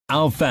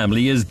Our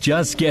family is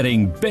just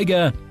getting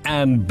bigger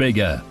and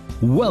bigger.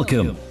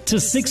 Welcome to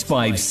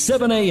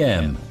 657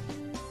 AM.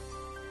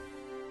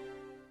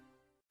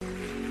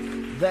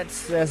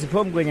 That's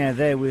Sipho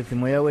there with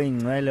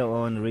Nhlanhla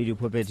on Radio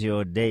Puppet,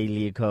 your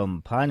daily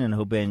companion.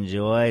 Hope you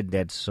enjoyed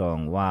that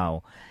song.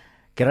 Wow.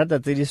 Kerata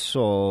Tiri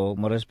so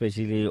more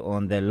especially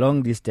on the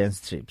long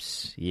distance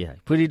trips. Yeah.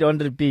 Put it on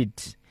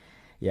repeat.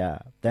 Yeah.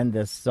 Then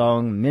the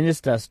song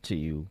ministers to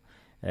you.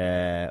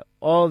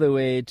 All the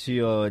way to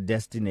your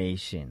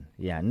destination.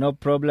 Yeah, no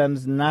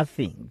problems,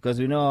 nothing. Because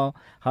we know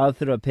how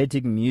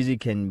therapeutic music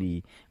can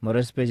be, more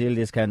especially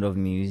this kind of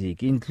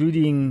music,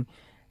 including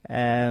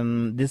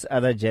this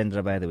other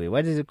genre, by the way.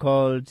 What is it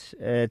called?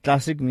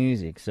 Classic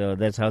music. So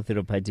that's how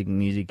therapeutic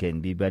music can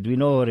be. But we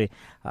know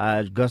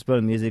gospel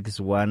music is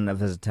one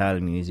versatile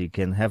music. You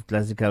can have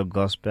classical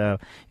gospel,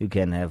 you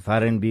can have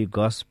R&B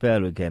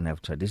gospel, you can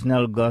have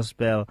traditional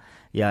gospel,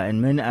 yeah,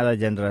 and many other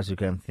genres you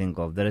can think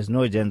of. There is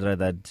no genre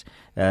that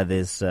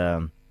this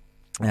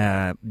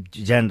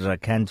genre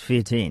can't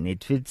fit in.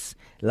 It fits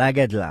like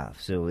a glove.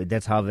 So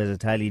that's how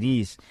versatile it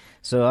is.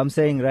 So I'm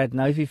saying right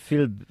now, if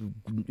you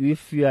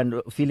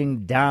are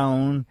feeling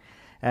down,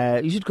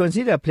 you should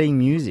consider playing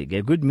music,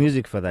 good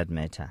music for that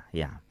matter.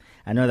 Yeah,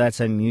 I know that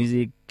some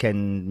music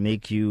can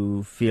make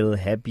you feel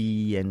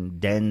happy and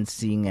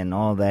dancing and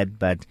all that,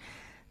 but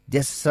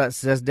there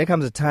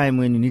comes a time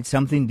when you need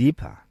something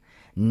deeper.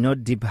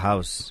 Not deep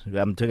house.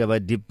 I'm talking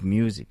about deep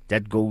music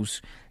that goes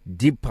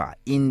deeper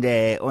on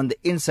the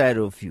inside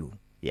of you.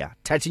 Yeah,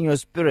 touching your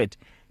spirit,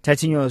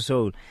 touching your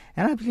soul.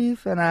 And I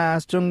believe, and I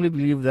strongly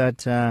believe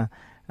that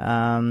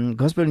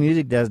gospel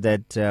music does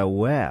that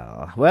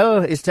well.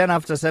 Well, it's 10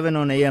 after 7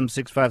 on AM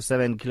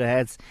 657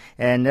 kilohertz.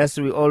 And as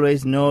we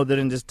always know,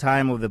 during this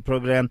time of the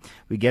program,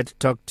 we get to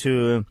talk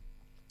to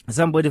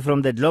somebody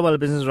from the Global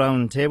Business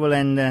Roundtable,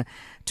 and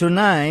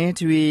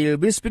tonight we'll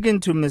be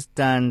speaking to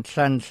Mr.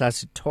 Nhlanhla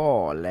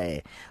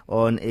Sithole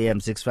on AM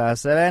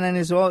 657, and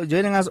he's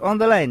joining us on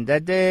the line.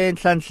 That day,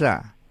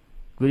 Nhlanhla.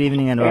 Good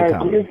evening and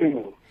welcome. Good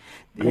evening.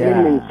 Good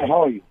evening.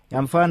 How are you?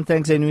 I'm fine,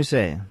 thanks, and you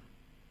say?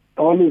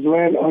 All is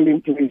well, all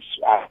in place.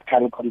 I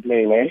can't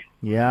complain, eh?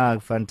 Yeah,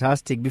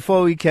 fantastic.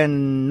 Before we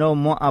can know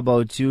more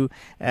about you,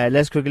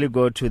 let's quickly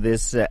go to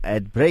this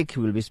ad break.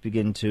 We'll be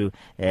speaking to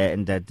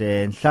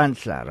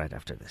Nhlanhla right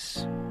after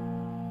this.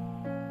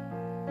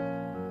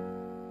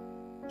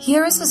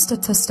 Here is a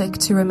statistic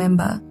to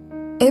remember.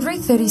 Every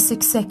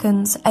 36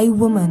 seconds, a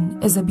woman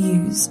is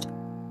abused.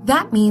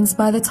 That means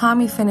by the time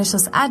we finish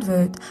this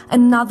advert,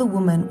 another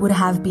woman would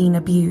have been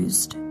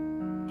abused.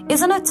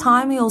 Isn't it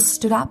time we all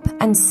stood up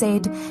and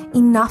said,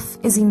 enough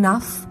is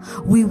enough,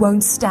 we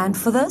won't stand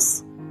for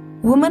this?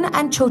 Women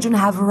and children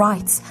have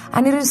rights,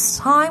 and it is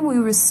time we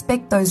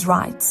respect those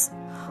rights.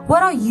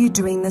 What are you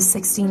doing this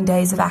 16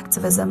 days of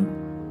activism?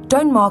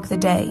 Don't mark the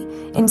day.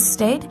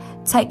 Instead,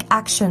 take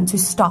action to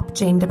stop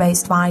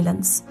gender-based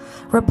violence.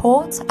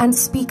 Report and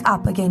speak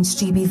up against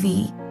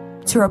GBV.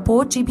 To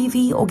report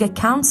GBV or get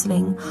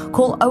counseling,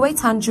 call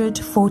 0800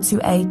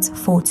 428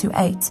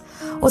 428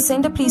 or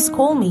send a please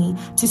call me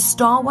to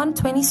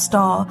 *120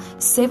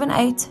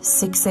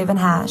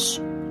 *7867#.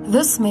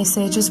 This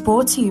message is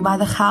brought to you by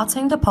the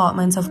Gauteng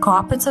Department of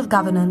Cooperative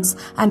Governance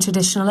and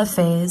Traditional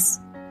Affairs.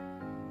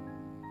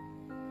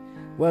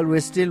 Well,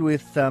 we're still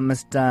with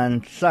Mr.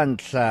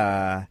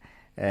 Nhlanhla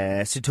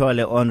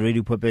Sithole on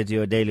Radio Puppet,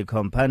 your daily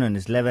companion.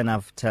 It's 11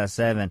 after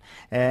 7.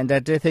 And I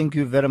thank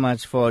you very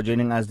much for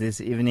joining us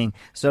this evening.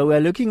 So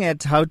we're looking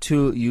at how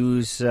to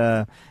use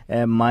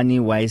money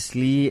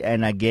wisely,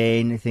 and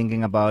again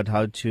thinking about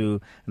how to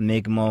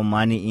make more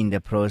money in the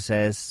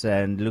process,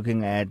 and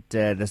looking at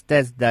the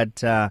stats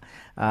that are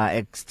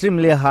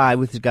extremely high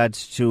with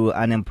regards to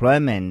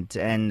unemployment,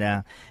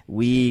 and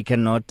we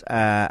cannot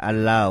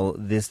allow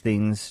these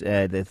things,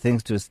 the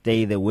things to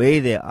stay the way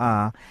they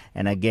are.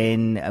 And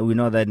again, we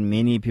know that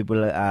many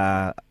people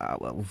are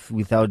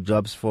without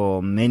jobs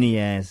for many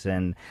years,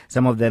 and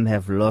some of them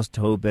have lost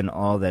hope and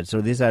all that. So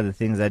these are the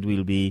things that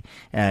we'll be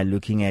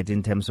looking at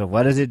in terms of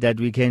what is it that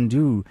we can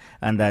do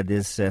under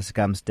this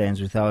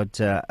circumstances without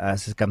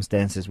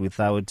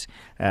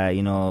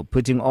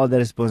putting all the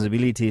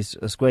responsibilities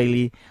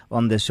squarely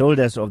on the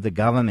shoulders of the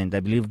government.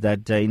 I believe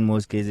that in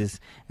most cases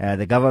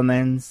the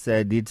governments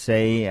did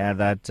say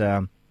that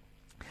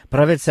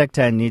private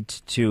sector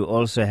needs to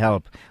also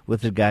help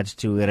with regards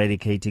to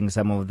eradicating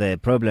some of the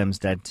problems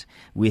that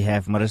we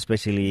have, more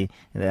especially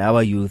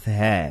our youth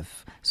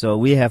have. So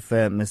we have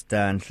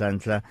Mr.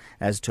 Nhlanhla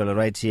Sithole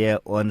right here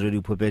on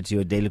Radio Puppet,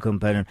 your daily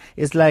companion.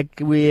 It's like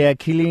we are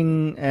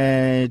killing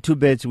two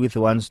birds with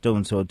one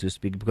stone, so to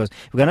speak, because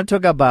we're going to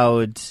talk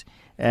about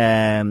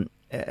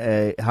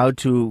how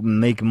to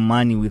make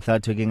money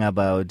without talking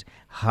about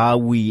how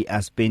we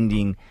are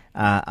spending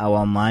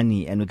our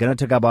money, and we're going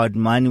to talk about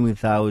money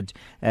without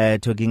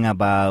talking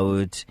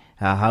about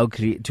how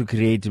to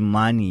create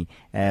money,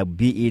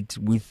 be it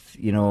with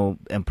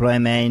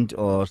employment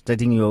or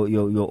starting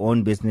your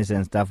own business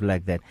and stuff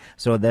like that.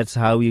 So that's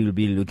how we will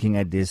be looking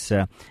at this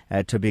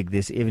topic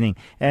this evening.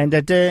 And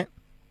that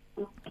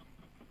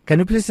Can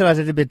you please tell us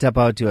a little bit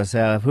about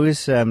yourself? Who is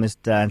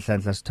Mr.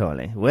 Nhlanhla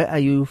Sithole? Where are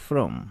you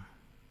from?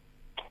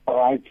 All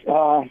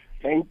right.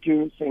 Thank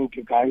you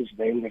guys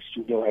there in the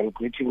studio, and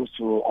greetings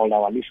to all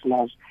our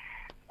listeners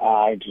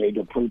at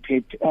Radio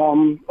Pulpit.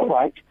 All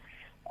right.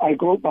 I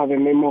go by the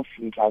name of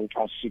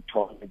Nhlanhla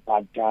Sithole,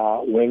 but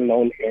well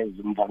known as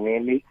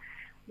Mbangeli.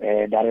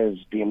 That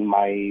has been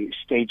my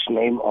stage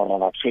name, or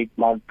rather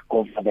trademark,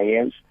 over the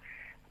years.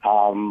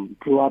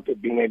 Grew up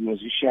being a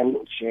musician,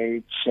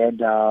 shared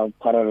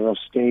quite a lot of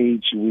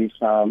stage with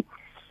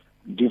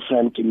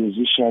different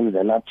musicians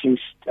and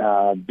artists,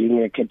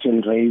 being a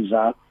curtain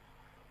raiser.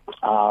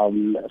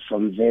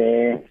 From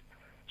there,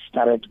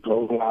 started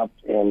growing up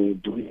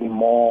and doing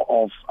more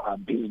of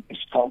business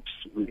talks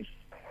with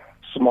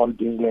small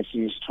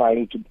businesses,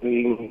 trying to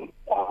bring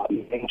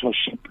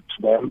mentorship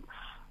to them,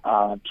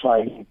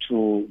 trying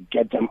to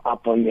get them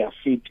up on their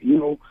feet,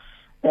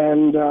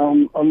 And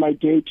on my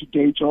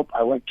day-to-day job,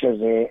 I work as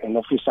an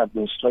office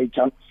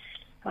administrator.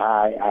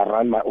 I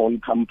run my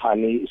own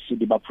company,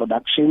 Sidiba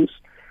Productions.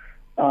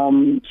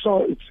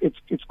 So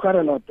it's quite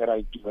a lot that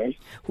I do. Eh?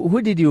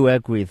 Who did you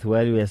work with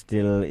while you were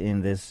still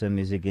in this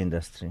music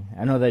industry?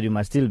 I know that you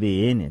must still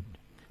be in it.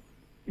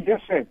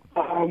 Yes, sir.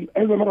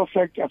 As a matter of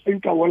fact, I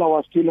think while I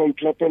was still on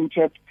Clapham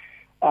Tap,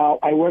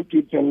 I worked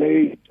with the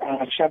late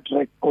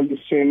Shadrach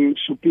Olisen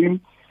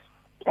Shupin,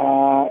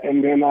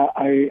 and then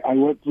I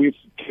worked with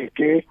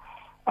KK.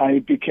 I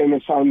became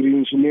a sound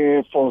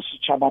engineer for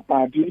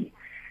Chabapadi,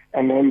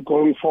 and then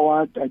going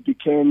forward, I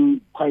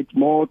became quite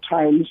more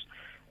times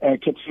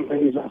curtain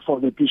raiser for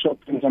the Bishop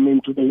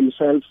Benjamin today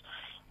himself.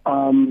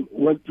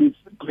 Worked with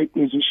great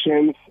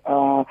musicians.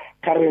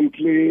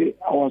 Currently,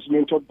 I was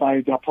mentored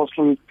by the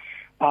Apostle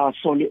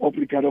Soli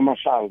Obrigado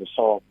Masang.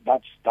 So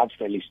that's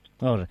the list.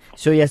 All right.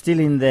 So you're still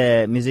in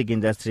the music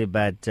industry,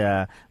 but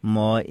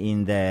more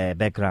in the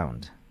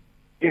background.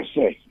 Yes,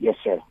 sir. Yes,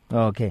 sir.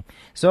 Okay.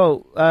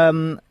 So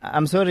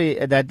I'm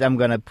sorry that I'm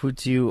gonna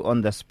put you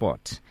on the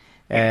spot,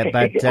 but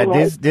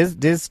right.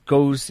 this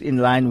goes in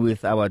line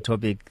with our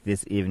topic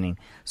this evening.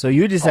 So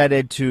you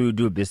decided to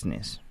do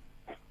business.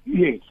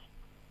 Yes.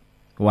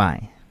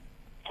 Why?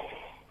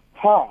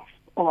 All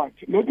right.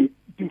 Maybe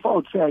before I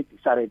would say I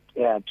decided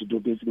to do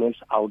business,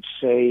 I would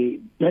say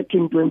back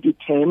in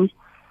 2010,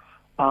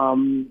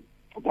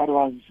 that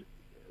was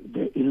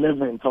the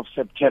 11th of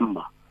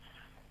September.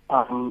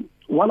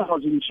 When I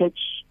was in church,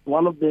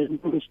 one of the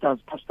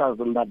pastors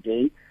on that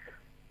day,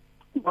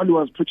 while he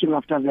was preaching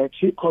after that,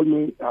 he called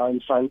me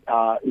in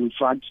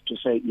front to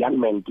say, "Young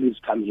man, please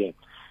come here."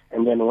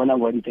 And then when I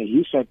went there,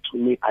 he said to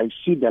me, "I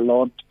see the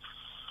Lord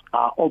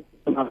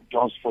open up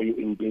doors for you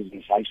in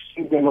business. I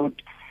see the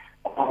Lord."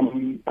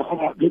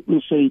 Let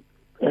me say,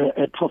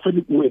 a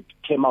prophetic word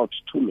came out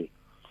to me.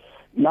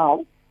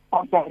 Now,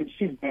 after I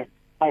received that,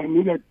 I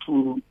needed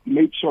to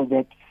make sure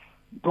that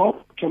God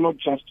cannot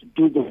just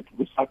do that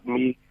without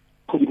me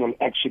putting an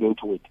action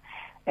into it.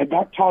 At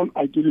that time,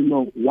 I didn't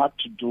know what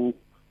to do,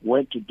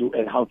 where to do,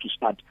 and how to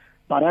start.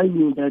 But I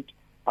knew that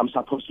I'm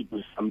supposed to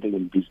do something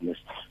in business.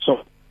 So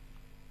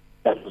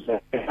that was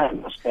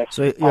it.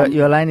 So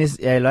your line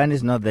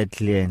is not that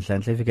clear,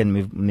 Nhlanhla. If you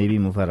can maybe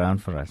move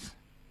around for us.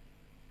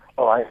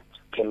 All right.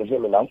 Can you hear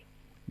me now?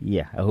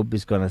 Yeah, I hope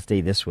it's going to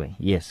stay this way.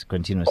 Yes,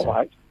 continue, sir. All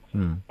right.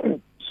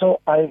 So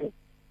I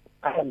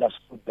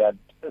understood that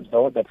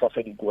though the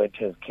prophetic word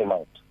has came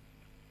out,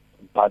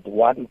 but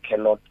one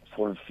cannot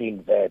fulfill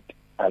that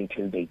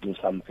until they do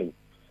something.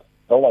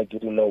 Though I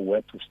didn't know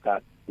where to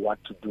start,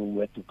 what to do,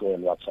 where to go,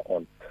 and what's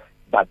on.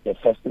 But the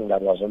first thing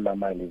that was on my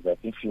mind is that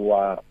if you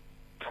are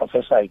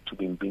prophesied to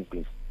be in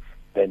business,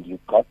 then you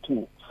got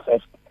to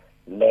first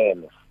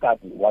learn,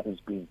 study what is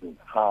business,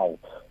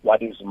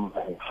 what is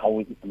money, how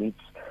it needs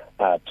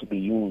to be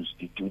used.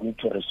 Do you need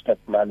to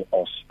respect money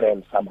or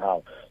spend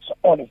somehow? So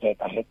all of that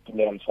I had to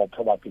learn for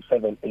probably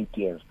 7-8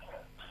 years,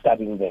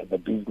 studying the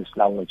business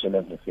language and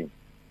everything.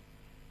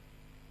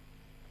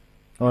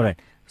 All right.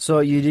 So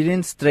you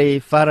didn't stray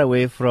far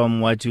away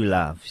from what you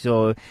love.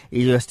 So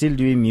you're still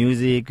doing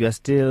music, you're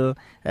still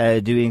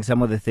doing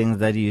some of the things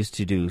that you used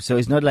to do. So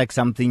it's not like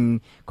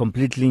something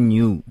completely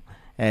new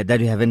that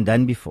you haven't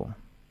done before.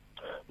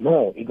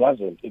 No, it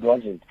wasn't.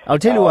 I'll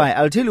tell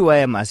you why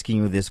I'm asking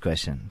you these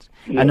questions.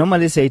 Yes. I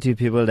normally say to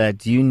people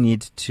that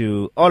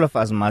all of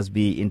us must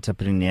be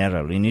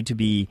entrepreneurial. We need to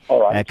be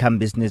come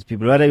business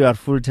people, whether you are a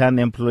full-time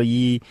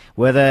employee,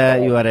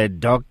 whether you are a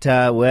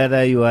doctor,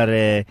 whether you are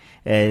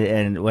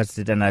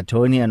an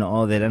attorney and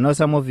all that. I know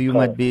some people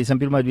might be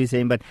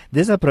saying, but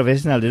these are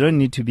professionals. They don't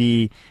need to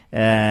be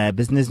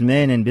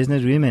businessmen and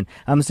businesswomen.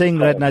 I'm saying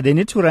right now they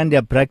need to run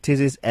their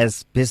practices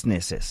as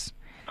businesses.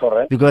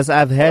 Correct. Because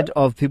I've heard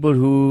of people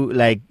who,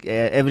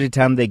 every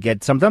time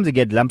sometimes they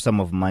get lump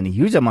sum of money,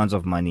 huge amounts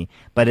of money,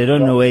 but they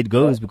don't know where it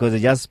goes because they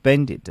just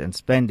spend it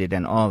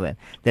and all that.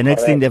 The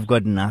next thing, they've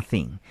got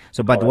nothing.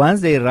 So, but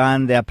once they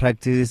run their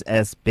practices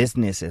as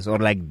businesses or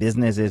like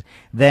businesses,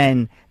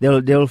 then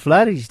they'll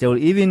flourish. They'll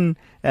even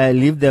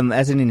leave them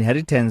as an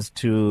inheritance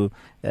to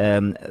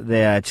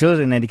their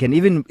children, and they can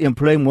even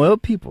employ more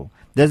people.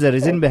 There's a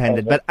reason behind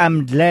it. But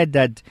I'm glad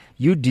that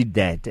you did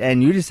that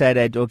and you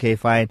decided, okay,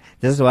 fine,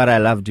 this is what I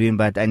love doing,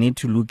 but I need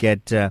to look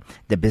at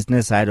the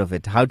business side of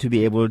it, how to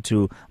be able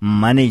to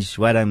manage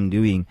what I'm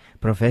doing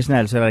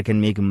professionally so that I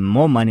can make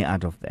more money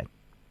out of that.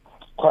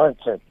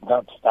 Correct.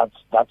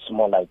 That's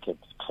more like it.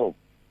 True.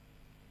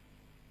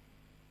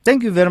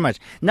 Thank you very much.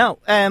 Now,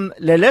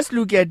 let's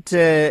look at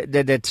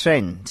the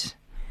trend.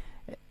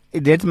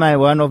 That's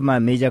one of my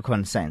major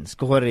concerns.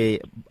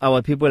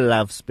 Our people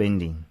love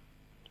spending.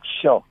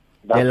 Sure.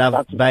 They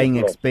love buying,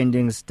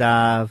 expending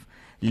stuff,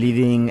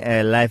 living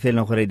a life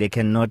they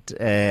cannot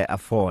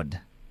afford.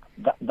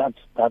 That's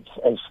a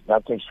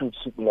huge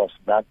sickness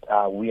that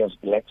we as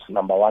blacks,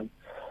 number one,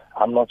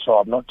 I'm not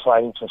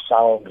trying to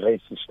sound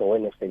racist or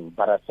anything,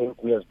 but I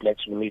think we as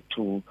blacks, we need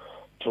to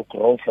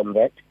grow from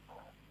that.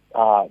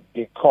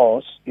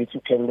 Because if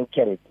you can look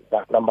at it,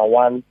 that number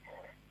one,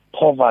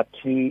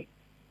 poverty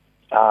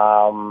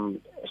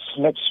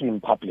slaps you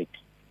in public,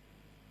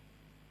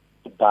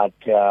 but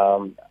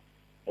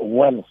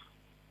wealth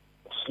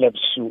slaps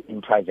you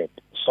in private.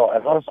 So a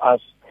lot of us,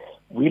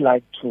 we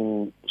like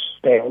to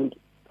spend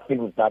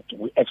things that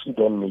we actually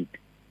don't need.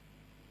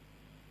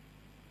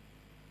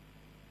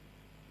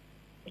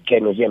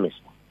 Can you hear me?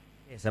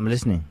 Yes, I'm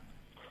listening.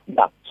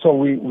 Yeah. So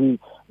we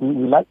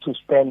like to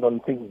spend on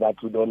things that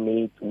we don't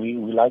need. We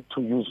like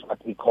to use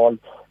what we call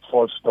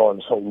false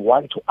dawn. So we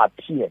want to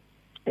appear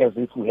as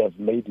if we have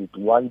made it.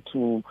 We want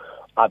to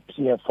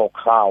appear for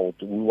crowd.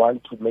 We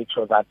want to make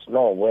sure that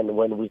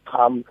when we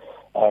come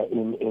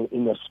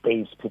in a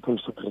space, people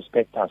should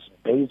respect us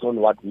based on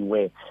what we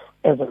wear.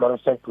 As a matter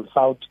of fact,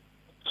 without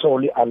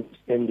solely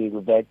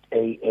understanding that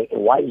a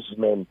wise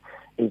man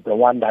is the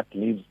one that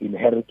leaves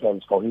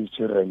inheritance for his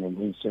children and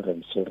his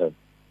children's children.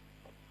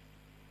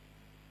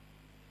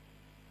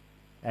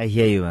 I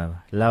hear you,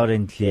 Baba. Loud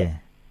and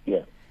clear.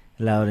 Yeah.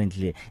 Loud and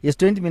clear. It's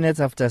 20 minutes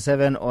after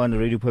 7 on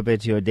Radio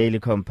Puppet, your daily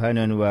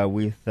companion. We are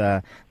with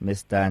Mr.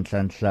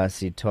 Nhlanhla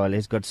Sithole.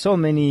 He's got so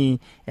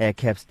many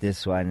caps,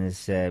 this one.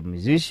 He's a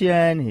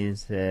musician,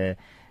 he's an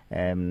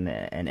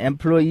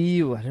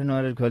employee, I don't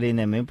know what to call him,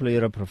 an employee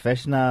or a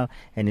professional,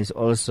 and he's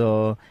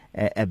also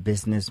a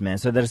businessman.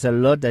 So there's a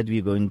lot that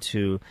we're going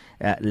to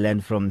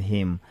learn from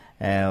him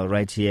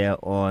right here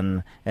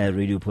on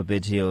Radio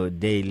Puppet, your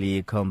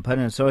daily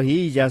companion. So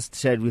he just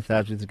shared with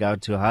us with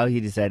regard to how he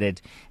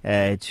decided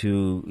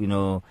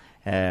to,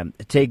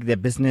 take the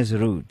business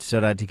route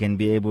so that he can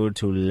be able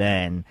to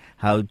learn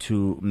how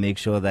to make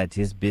sure that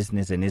his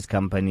business and his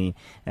company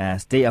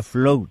stay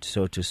afloat,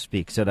 so to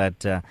speak, so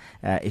that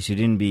it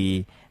shouldn't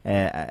be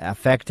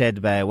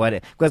affected by what.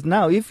 Because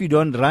now, if you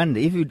don't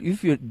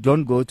if you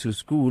don't go to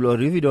school, or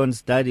if you don't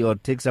study or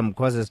take some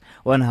courses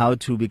on how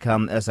to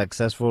become a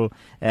successful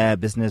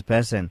business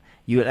person,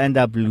 you'll end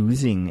up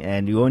losing,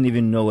 and you won't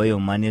even know where your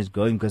money is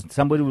going, because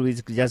somebody will be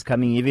just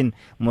coming, even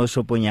most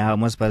shop on your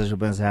most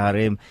shop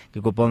and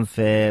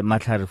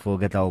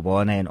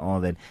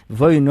all that.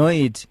 Before you know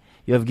it,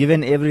 you have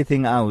given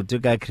everything out,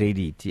 took a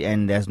credit,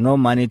 and there's no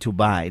money to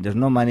buy. There's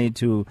no money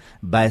to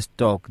buy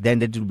stock. Then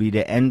that will be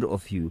the end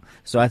of you.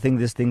 So I think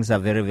these things are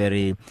very,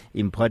 very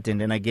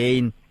important. And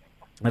again,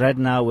 right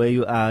now where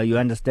you are, you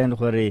understand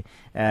where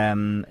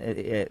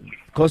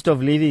cost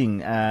of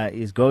living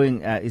is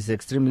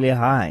extremely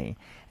high.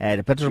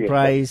 The petrol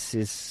price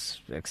is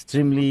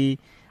extremely.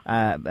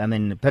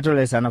 Petrol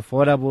is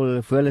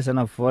unaffordable, fuel is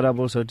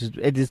unaffordable, so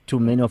it is too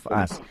many of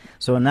us.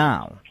 So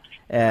now,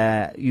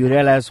 you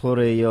realize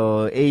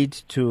your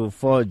 8 to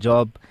 4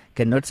 job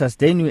cannot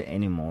sustain you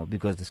anymore,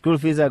 because the school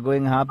fees are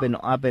going up and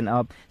up and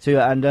up. So you're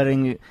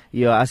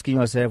asking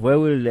yourself, where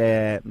will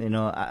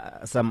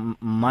some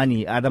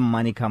money, other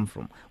money come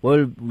from?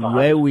 Where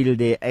will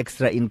the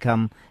extra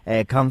income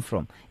come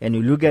from? And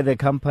you look at the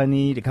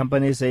company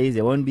says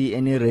there won't be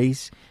any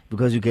raise,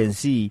 because you can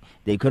see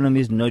the economy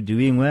is not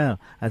doing well.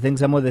 I think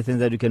some of the things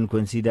that you can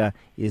consider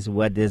is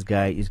what this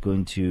guy is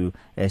going to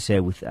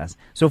share with us.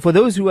 So for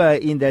those who are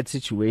in that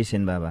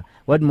situation, Baba,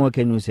 what more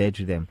can you say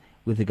to them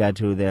with regard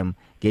to them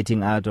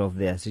getting out of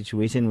their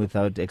situation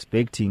without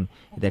expecting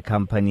the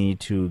company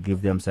to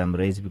give them some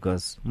raise?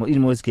 Because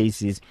in most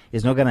cases,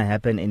 it's not going to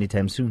happen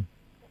anytime soon.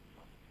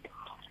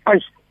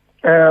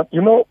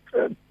 To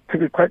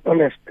be quite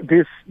honest,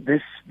 there's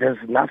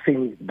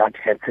nothing that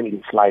happens in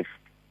this life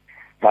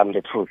than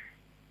the truth.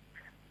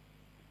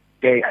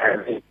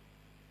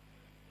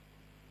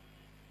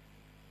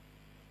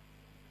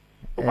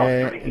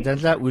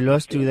 Nhlanhla, we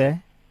lost you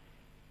there.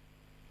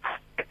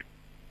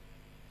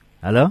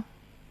 Hello?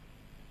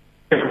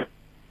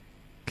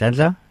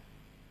 Nhlanhla?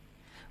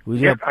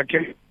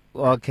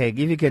 Okay, if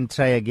you can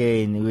try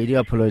again, we do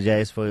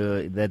apologize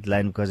for that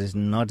line, because it's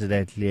not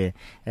that clear.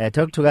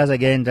 Talk to us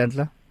again,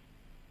 Nhlanhla.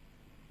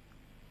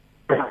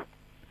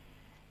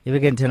 If you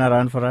can turn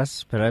around for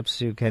us, perhaps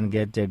you can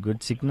get a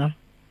good signal.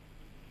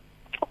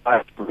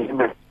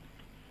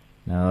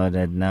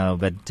 No,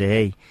 but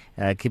hey,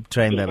 keep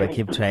trying, Baba,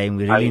 keep trying.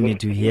 We really need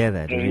to hear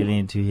that.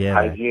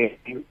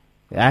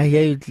 I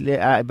hear you,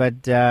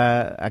 but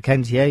I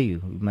can't hear you.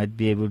 You might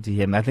be able to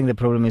hear me. I think the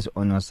problem is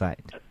on your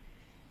side.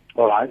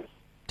 All right.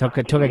 Talk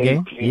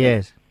again?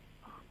 Yes.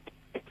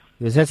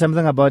 You said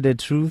something about the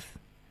truth,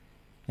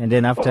 and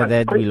then after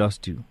that we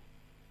lost you.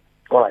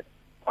 All right.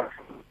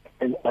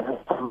 And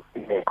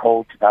a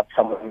quote that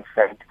someone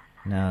said.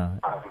 No,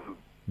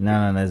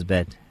 it's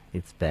bad.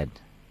 It's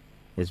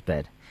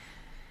bad.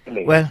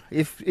 Well,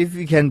 if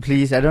you can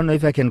please, I don't know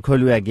if I can call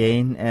you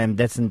again.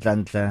 That's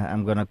Nhlanhla.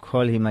 I'm gonna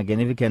call him again.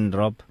 If you can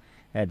drop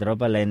a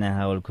line,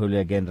 I will call you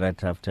again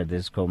right after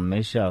this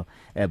commercial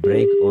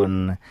break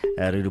on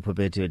Radio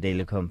Pulpit, your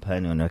daily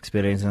companion,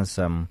 experiencing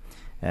some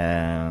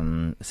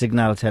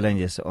signal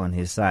challenges on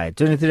his side.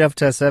 23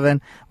 after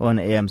 7 on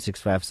AM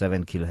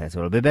 657 kilohertz.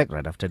 We'll be back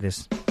right after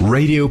this.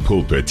 Radio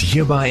Pulpit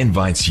hereby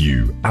invites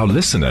you, our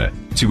listener,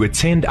 to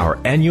attend our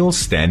annual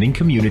Standing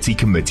Community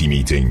Committee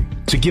meeting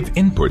to give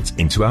input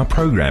into our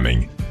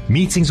programming.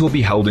 Meetings will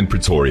be held in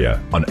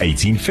Pretoria on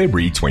 18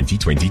 February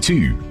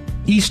 2022,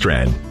 East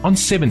Rand on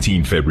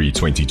 17 February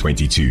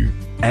 2022,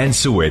 and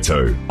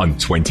Soweto on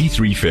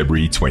 23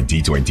 February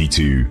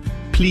 2022.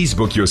 Please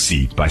book your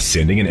seat by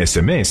sending an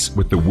SMS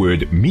with the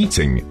word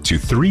meeting to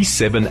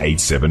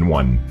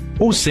 37871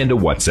 or send a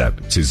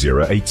WhatsApp to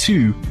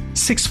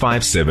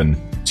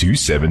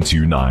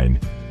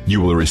 082-657-2729. You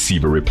will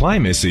receive a reply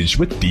message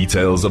with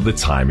details of the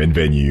time and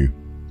venue.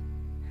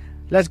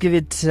 Let's give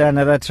it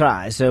another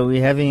try. So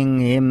we're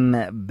having him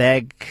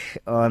back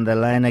on the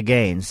line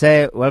again.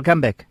 Say,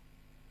 welcome back.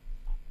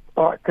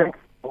 Oh, thank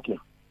you.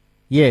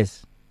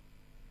 Yes.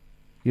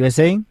 You were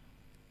saying?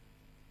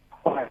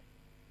 Batum.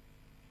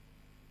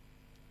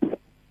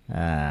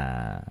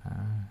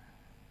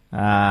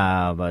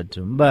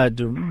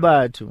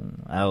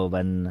 Aw,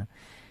 banna.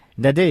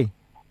 Daddy?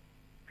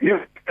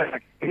 Yes, I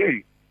can hear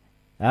you.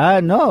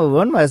 No,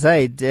 on my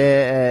side,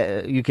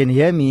 you can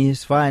hear me,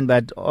 it's fine,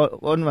 but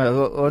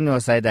on your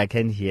side, I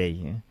can't hear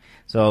you.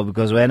 So,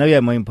 because I know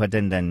you're more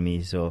important than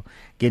me, so,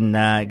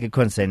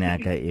 concern,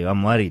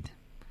 I'm worried.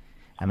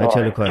 I'm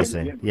actually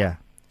concerned. Yeah.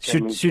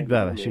 Shoot,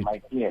 Baba, shoot.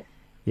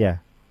 Yeah,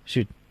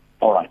 shoot.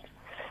 All right.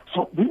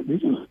 So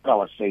this is what I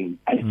was saying.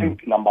 I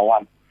think, number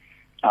one,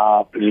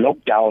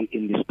 lockdown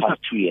in these past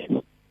 2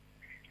 years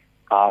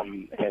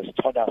has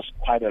taught us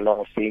quite a lot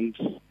of things.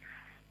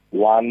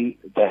 One,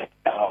 that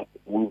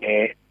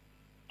we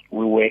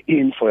were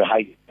in for a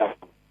high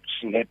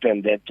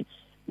happened that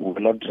we were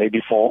not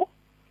ready for.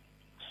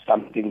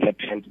 Something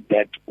happened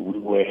that we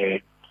were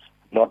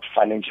not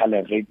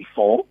financially ready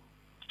for.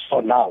 So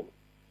now,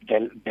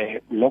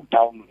 the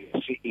lockdown, we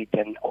see it,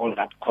 and all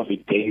that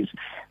COVID days,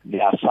 they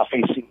are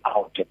surfacing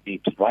out a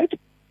bit, right?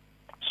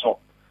 So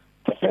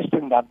the first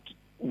thing that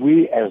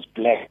we as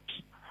blacks,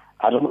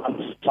 I don't want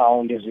to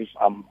sound as if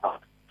I'm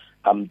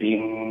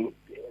being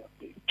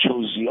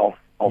choosy of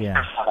but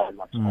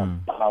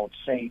I would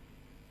say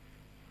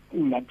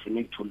what we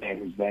need to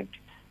learn is that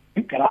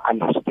we gotta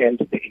understand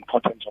the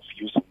importance of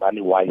using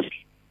money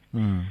wisely,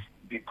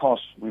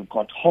 because we've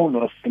got a whole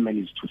lot of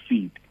families to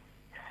feed.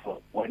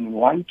 So when we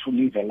want to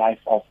live a life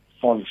of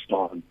false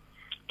dawn,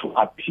 to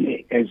appear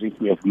as if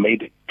we have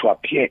made it, to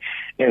appear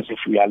as if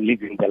we are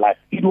living the life,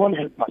 it won't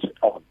help us at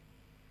all.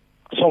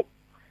 So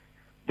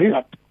this is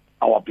what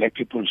our black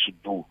people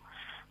should do.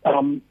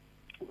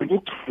 We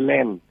need to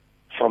learn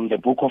from the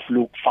book of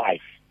Luke 5.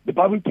 The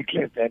Bible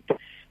declares that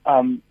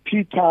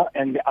Peter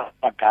and the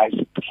other guys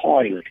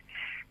toiled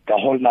the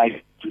whole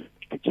night to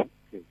catch up.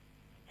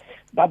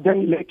 But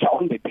then later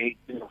on the day,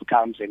 Jesus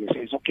comes and he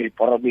says, okay,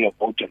 borrow me a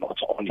boat and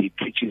also on. He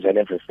preaches and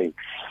everything.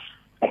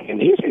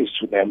 And he says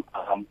to them,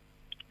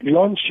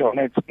 launch your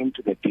nets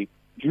into the deep.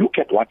 Look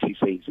at what he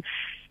says.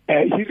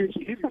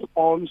 He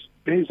responds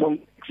based on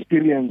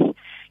experience.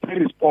 He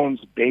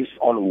responds based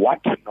on what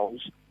he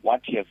knows,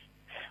 what he has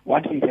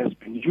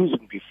been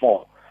using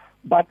before.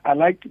 But I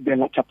like the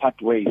latter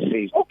part where he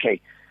says, okay,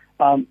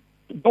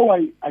 though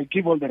I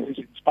give all the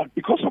reasons, but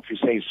because of you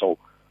say so,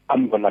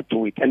 I'm going to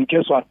do it. And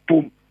guess what?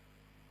 Boom.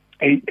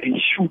 A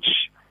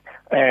huge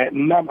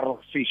number of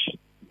fish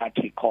that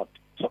he caught.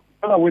 So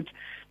in other words,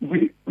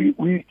 we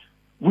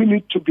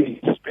need to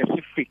be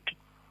specific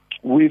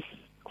with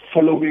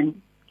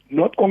following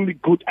not only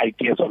good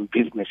ideas on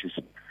businesses,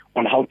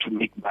 on how to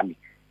make money,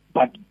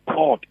 but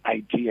broad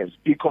ideas,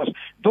 because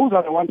those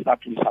are the ones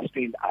that will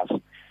sustain us.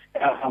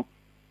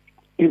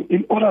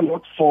 In order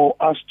not for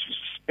us to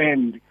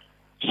spend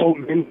so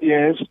many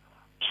years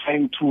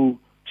trying to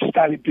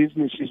study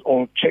businesses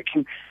or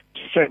checking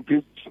different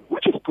businesses,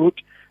 which is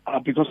good,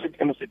 because at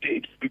the end of the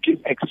day, it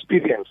gives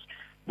experience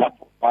that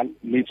one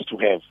needs to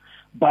have.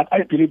 But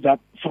I believe that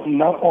from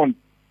now on,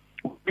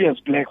 we as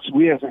blacks,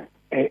 we as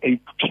a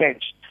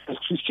church, as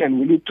Christian,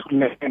 we need to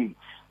learn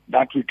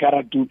that we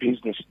gotta do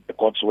business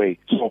God's way.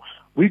 So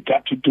we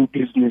got to do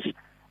business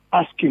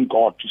asking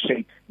God to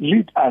say,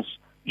 lead us.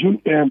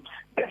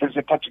 There's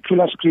a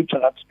particular scripture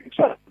that speaks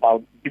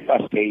about give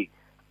us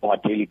our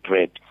daily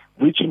bread,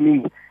 which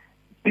means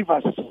give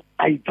us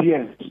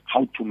ideas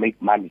how to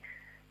make money.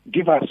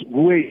 Give us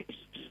ways.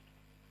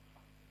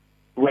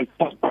 Well,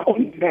 but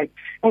only that,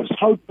 also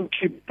how to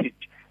keep it,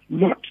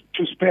 not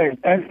to spend.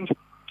 And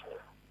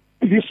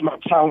this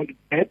might sound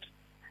bad.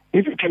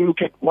 If you can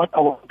look at what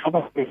our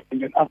government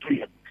in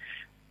Africa,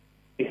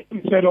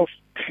 instead of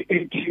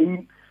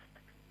 18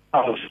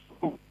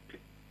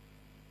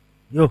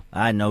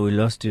 I know we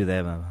lost you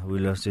there, Mama. We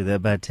lost you there.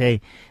 But hey,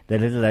 the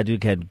little that we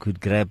could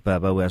grab,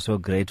 Baba, we are so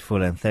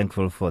grateful and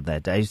thankful for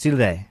that. Are you still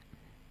there?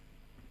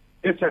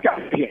 Yes, I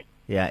can hear.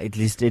 Yeah, at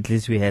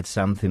least we had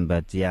something,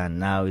 but yeah,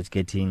 now it's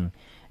getting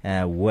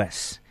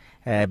worse.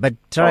 But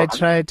try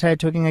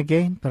talking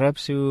again.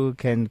 Perhaps you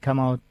can come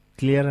out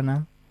clearer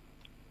now.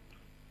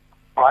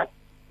 All right.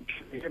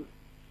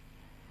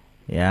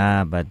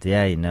 Yeah, but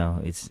yeah,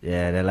 it's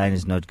the line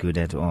is not good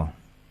at all.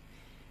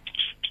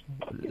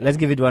 Let's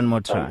give it one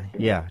more try.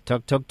 Yeah,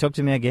 talk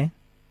to me again,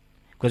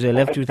 because we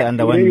left with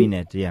under 1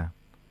 minute. Yeah.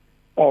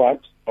 All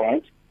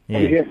right. Yeah.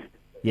 Can you hear?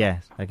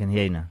 Yes, I can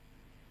hear you now.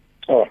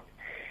 All right.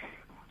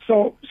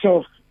 So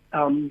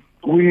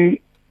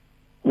we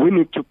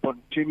need to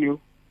continue.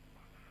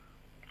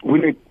 We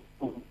need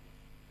to,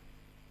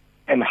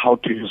 and how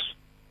to use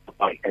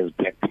as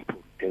black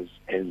people, as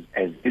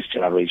this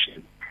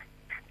generation,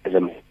 as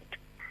a method.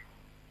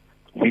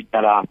 We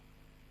gotta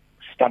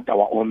start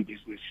our own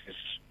businesses.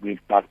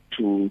 We've got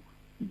to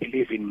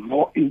believe in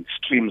more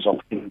streams of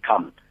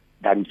income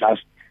than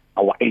just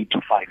our 8 to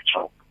 5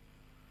 job.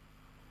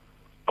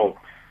 So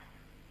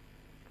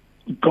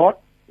God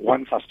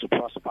wants us to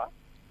prosper.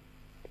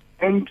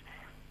 And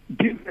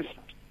business,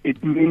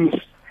 it means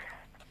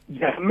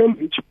there are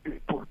many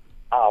people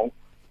now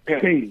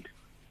failed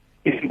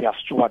in their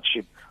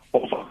stewardship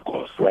over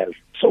God's wealth.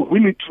 So we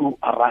need to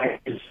arise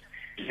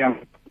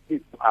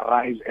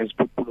as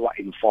people who are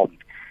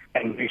informed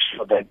and make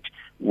sure that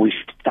we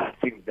start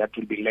things that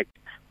will be like,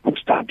 we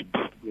start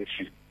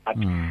businesses. But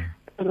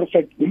as a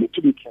fact, we need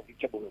to be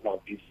profitable in our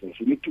business.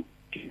 We need to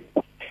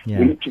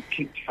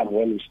keep some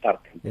when we start.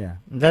 Yeah.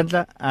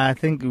 Nhlanhla, I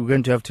think we're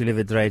going to have to leave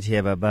it right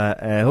here, Baba.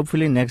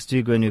 Hopefully next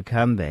week when you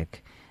come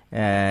back,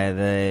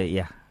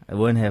 I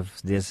won't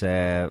have this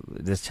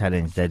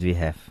challenge that we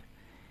have.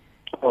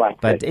 Right.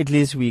 But at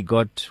least we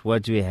got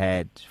what we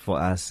had for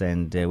us,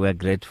 and we're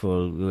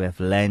grateful. We have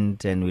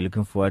learned, and we're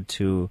looking forward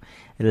to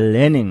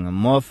learning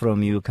more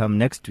from you come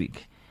next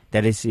week.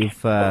 That is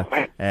if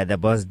the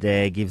boss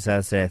there gives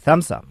us a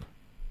thumbs up.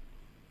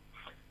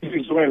 It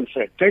is well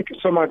said. Thank you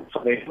so much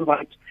for the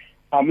invite.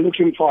 I'm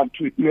looking forward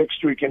to it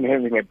next week and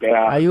having a better...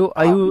 Are you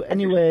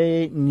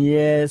anywhere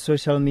near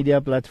social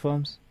media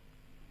platforms?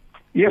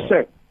 Yes,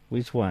 sir.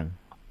 Which one?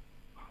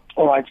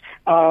 All right.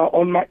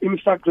 On my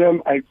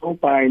Instagram, I go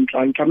by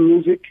Nhlanhla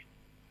Music.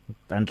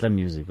 Nhlanhla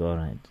Music, all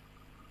right.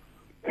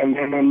 And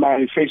then on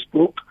my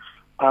Facebook,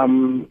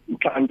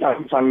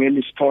 Nhlanhla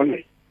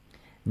Sithole.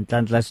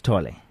 Nhlanhla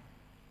Sithole.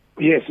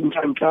 Yes,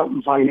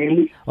 Nhlanhla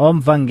Mvangeli. Oh,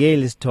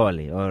 Mvangeli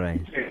Sithole, all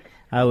right. Yes.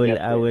 I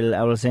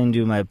will send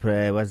you my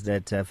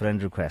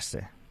friend request.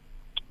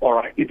 All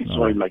right, it is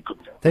very my good.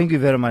 Thank you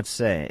very much,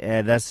 sir.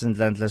 That's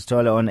Nhlanhla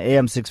Sithole on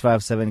AM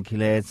 657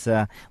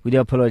 kHz. We do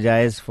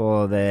apologize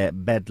for the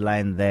bad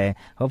line there.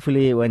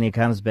 Hopefully, when he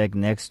comes back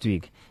next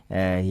week,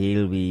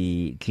 he'll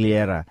be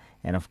clearer.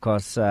 And of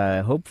course,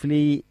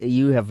 hopefully,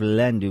 you have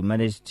learned, you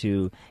managed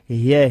to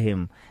hear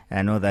him.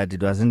 I know that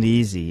it wasn't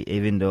easy,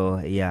 even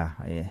though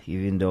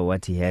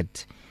what he had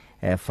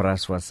for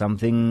us was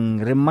something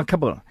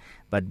remarkable.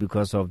 But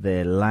because of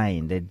the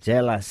line, the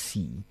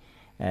jealousy,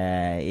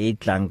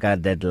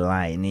 that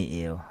line,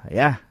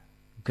 yeah,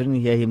 couldn't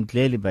hear him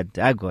clearly, but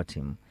I got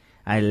him.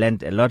 I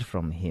learned a lot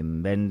from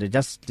him, and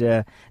just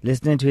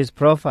listening to his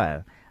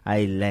profile,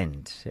 I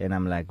learned, and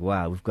I'm like,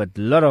 wow, we've got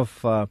a lot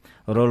of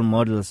role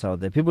models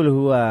out there, people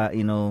who are,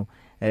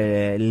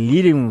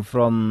 leading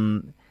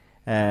from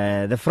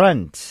the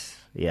front.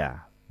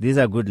 Yeah, these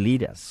are good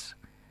leaders.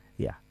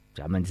 Yeah,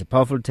 I mean, it's a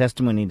powerful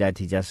testimony that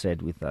he just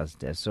said with us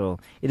there. So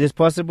it is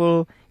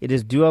possible, it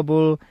is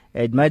doable.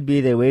 It might be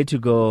the way to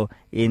go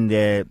in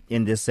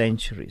this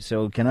century.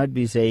 So we cannot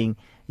be saying,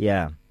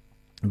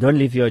 don't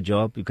leave your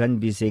job. You can't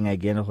be saying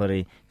again,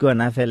 go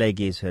and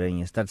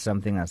start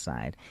something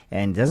aside.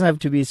 And it doesn't have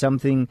to be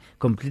something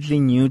completely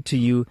new to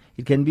you.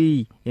 It can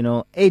be,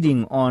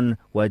 adding on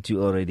what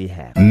you already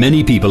have.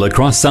 Many people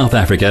across South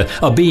Africa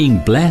are being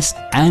blessed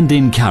and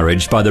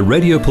encouraged by the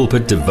Radio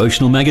Pulpit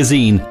devotional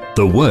magazine,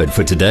 The Word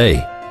for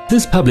Today.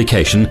 This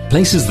publication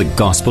places the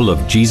gospel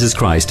of Jesus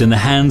Christ in the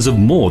hands of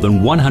more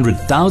than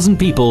 100,000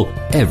 people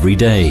every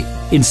day,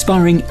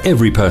 inspiring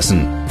every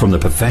person, from the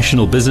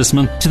professional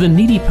businessman to the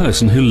needy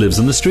person who lives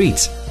on the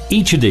streets.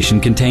 Each edition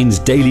contains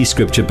daily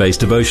scripture-based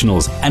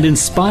devotionals and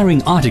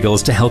inspiring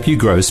articles to help you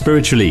grow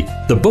spiritually.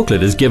 The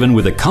booklet is given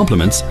with the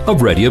compliments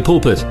of Radio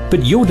Pulpit,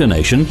 but your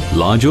donation,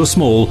 large or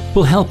small,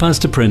 will help us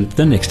to print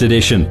the next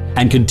edition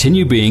and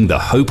continue being the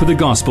hope of the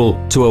gospel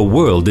to a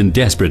world in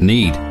desperate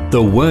need.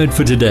 The Word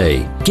for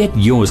Today. Get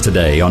yours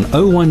today on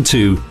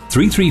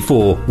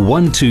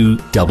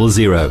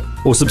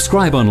 012-334-1200 or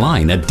subscribe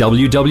online at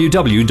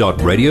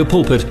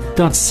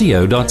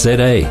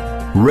www.radiopulpit.co.za.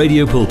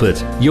 Radio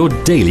Pulpit, your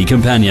daily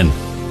companion.